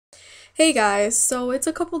Hey guys, so it's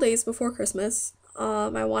a couple days before Christmas.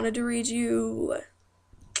 I wanted to read you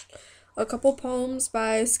a couple poems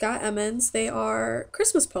by Scott Emmons. They are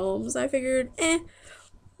Christmas poems. I figured,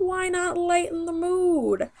 why not lighten the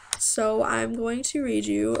mood? So I'm going to read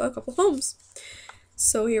you a couple poems.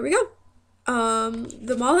 So here we go.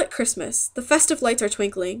 The mall at Christmas. The festive lights are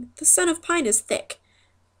twinkling. The scent of pine is thick.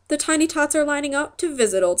 The tiny tots are lining up to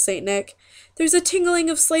visit old Saint Nick. There's a tingling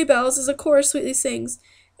of sleigh bells as a chorus sweetly sings.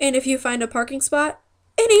 And if you find a parking spot,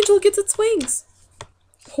 an angel gets its wings.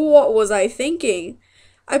 What was I thinking?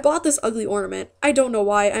 I bought this ugly ornament. I don't know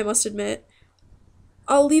why, I must admit.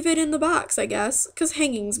 I'll leave it in the box, I guess, 'cause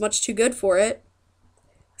hanging's much too good for it.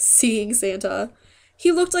 Seeing Santa.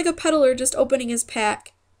 He looked like a peddler just opening his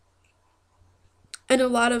pack, and a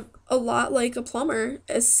lot like a plumber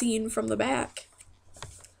as seen from the back.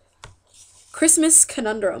 Christmas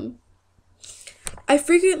conundrum. I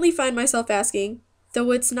frequently find myself asking,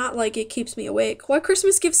 though it's not like it keeps me awake, why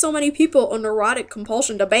Christmas gives so many people a neurotic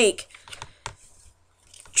compulsion to bake.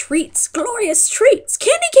 Treats, glorious treats,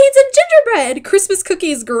 candy canes and gingerbread, Christmas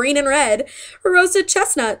cookies green and red, roasted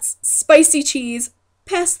chestnuts, spicy cheese,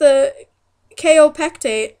 pass the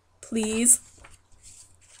kaopectate, please.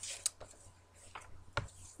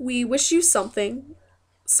 We wish you something,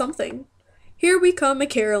 something. Here we come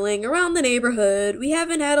a-caroling around the neighborhood. We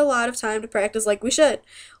haven't had a lot of time to practice like we should.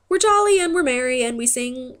 We're jolly and we're merry and we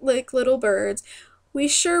sing like little birds. We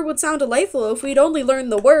sure would sound delightful if we'd only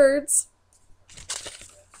learned the words.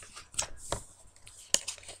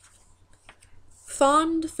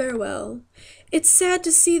 Fond farewell. It's sad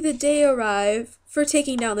to see the day arrive for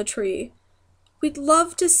taking down the tree. We'd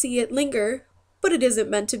love to see it linger, but it isn't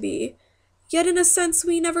meant to be. Yet in a sense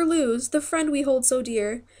we never lose the friend we hold so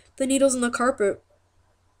dear. The needles in the carpet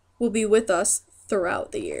will be with us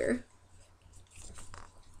throughout the year.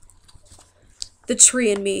 The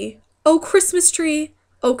tree and me. Oh, Christmas tree!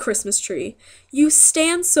 Oh, Christmas tree! You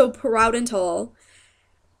stand so proud and tall,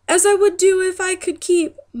 as I would do if I could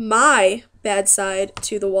keep my bad side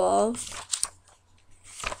to the wall.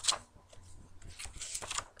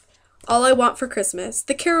 All I want for Christmas.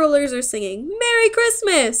 The carolers are singing, Merry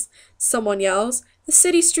Christmas! Someone yells. The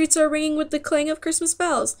city streets are ringing with the clang of Christmas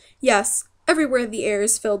bells. Yes, everywhere the air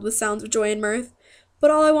is filled with sounds of joy and mirth.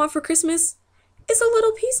 But all I want for Christmas is a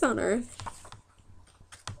little peace on earth.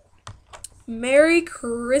 Merry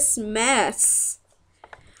Christmas!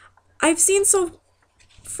 I've seen so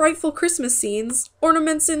frightful Christmas scenes,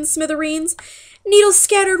 ornaments in smithereens, needles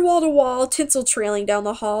scattered wall to wall, tinsel trailing down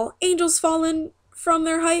the hall, angels fallen from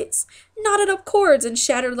their heights, knotted up cords and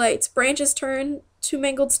shattered lights, branches turned to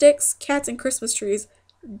mangled sticks, cats and Christmas trees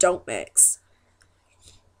don't mix.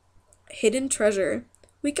 Hidden treasure.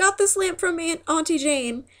 We got this lamp from Auntie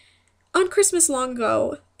Jane on Christmas long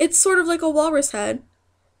ago. It's sort of like a walrus head,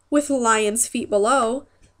 with lion's feet below.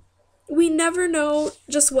 We never know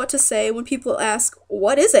just what to say when people ask,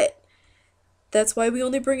 what is it? That's why we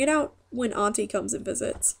only bring it out when Auntie comes and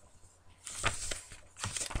visits.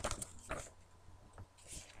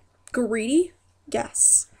 Greedy?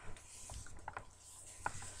 Yes.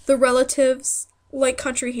 The relatives like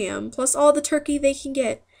country ham, plus all the turkey they can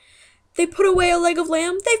get. They put away a leg of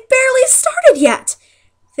lamb, they've barely started yet!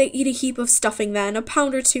 They eat a heap of stuffing then, a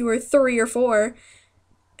pound or two or three or four,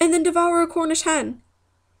 and then devour a Cornish hen,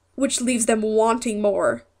 which leaves them wanting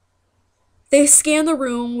more. They scan the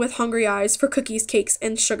room with hungry eyes for cookies, cakes,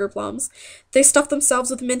 and sugar plums. They stuff themselves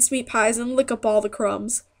with mincemeat pies and lick up all the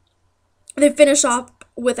crumbs. They finish up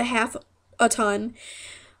with a half a ton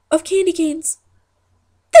of candy canes.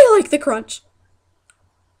 They like the crunch.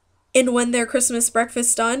 And when their Christmas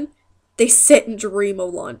breakfast's done, they sit and dream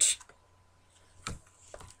of lunch.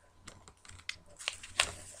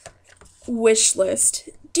 Wish list.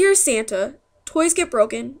 Dear Santa, toys get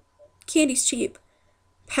broken, candy's cheap,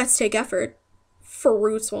 pets take effort,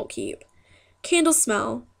 fruits won't keep, candles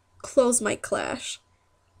smell, clothes might clash.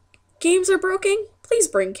 Games are broken, please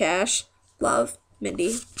bring cash. Love,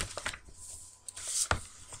 Mindy.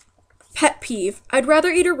 Pet peeve. I'd rather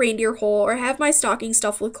eat a reindeer whole, or have my stocking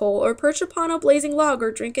stuffed with coal, or perch upon a blazing log,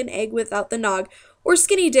 or drink an egg without the nog, or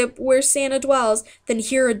skinny dip where Santa dwells, than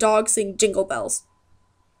hear a dog sing jingle bells.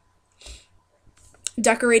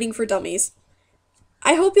 Decorating for dummies.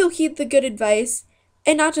 I hope you'll heed the good advice,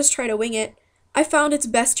 and not just try to wing it. I found it's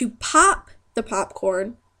best to pop the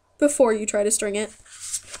popcorn before you try to string it.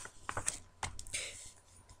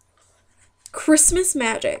 Christmas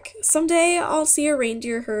magic. Someday I'll see a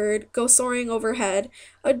reindeer herd go soaring overhead.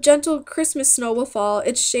 A gentle Christmas snow will fall,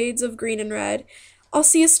 its shades of green and red. I'll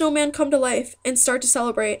see a snowman come to life and start to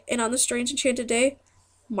celebrate, and on the strange enchanted day,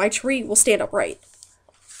 my tree will stand upright.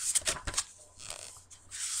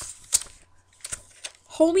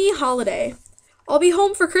 homey holiday. I'll be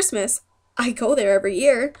home for Christmas. I go there every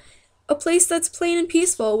year. A place that's plain and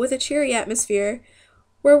peaceful with a cheery atmosphere,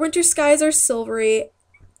 where winter skies are silvery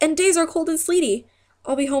and days are cold and sleety.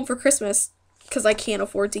 I'll be home for Christmas because I can't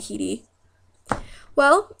afford Tahiti.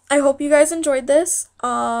 Well, I hope you guys enjoyed this.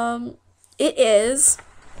 It is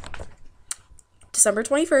December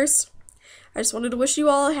 21st. I just wanted to wish you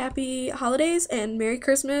all a happy holidays and Merry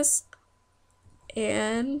Christmas.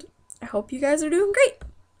 And I hope you guys are doing great.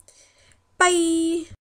 Bye!